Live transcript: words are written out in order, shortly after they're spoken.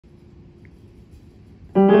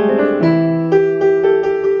I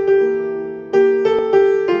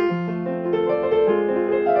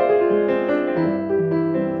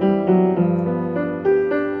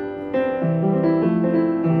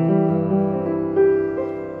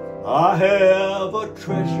have a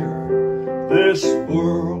treasure this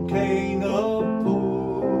world can't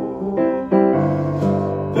afford.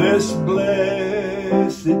 This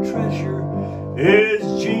blessed treasure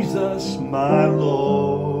is Jesus my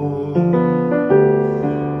Lord.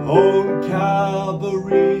 On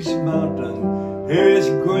Calvary's mountain His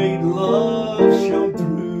great love shone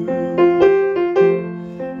through.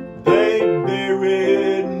 They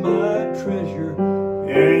buried my treasure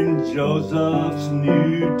in Joseph's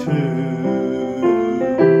new tomb.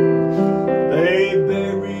 They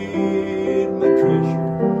buried my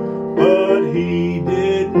treasure, but he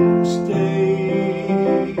didn't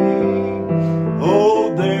stay.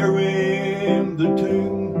 Oh, there in the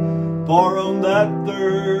tomb, for on that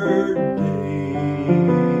third day,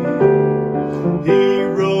 he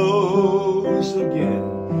rose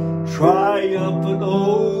again, triumphant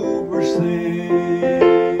over sin.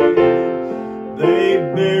 They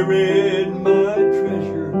buried my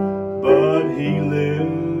treasure, but he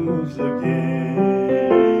lives again.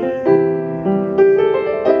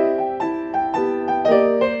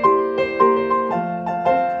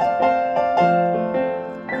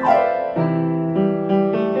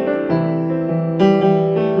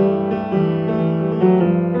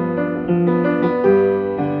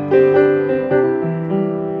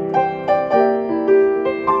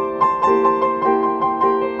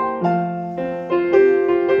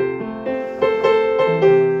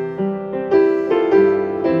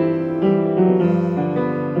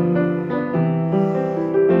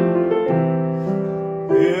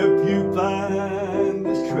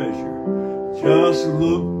 Just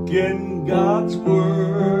look in God's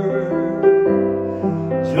Word.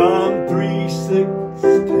 John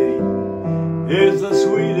 3:16 is the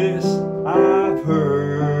sweetest I've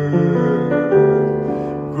heard.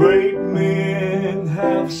 Great men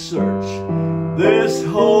have searched this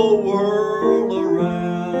whole world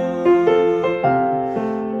around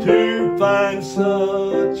to find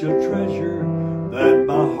such a treasure that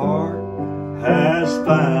my heart has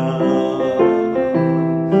found.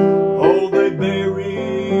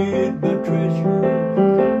 Buried my treasure,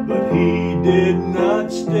 but he did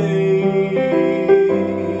not stay.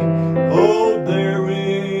 Oh, there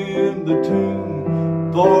in the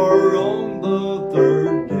tomb, for on the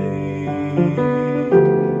third day,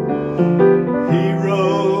 he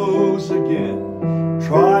rose again,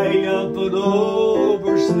 triumphant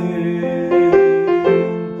over sin.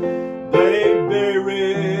 They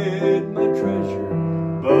buried my treasure,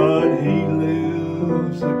 but he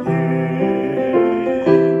lives again.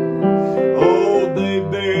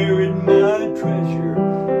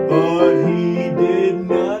 But he did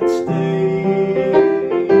not stay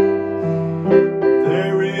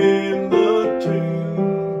there in the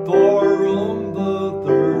tomb, for on the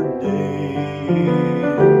third day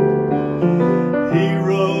he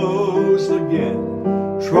rose again,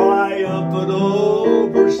 triumphant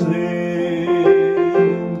over sin.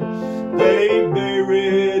 They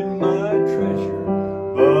buried my treasure,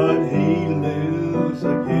 but he lives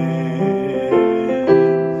again.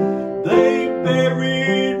 They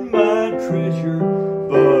buried my treasure,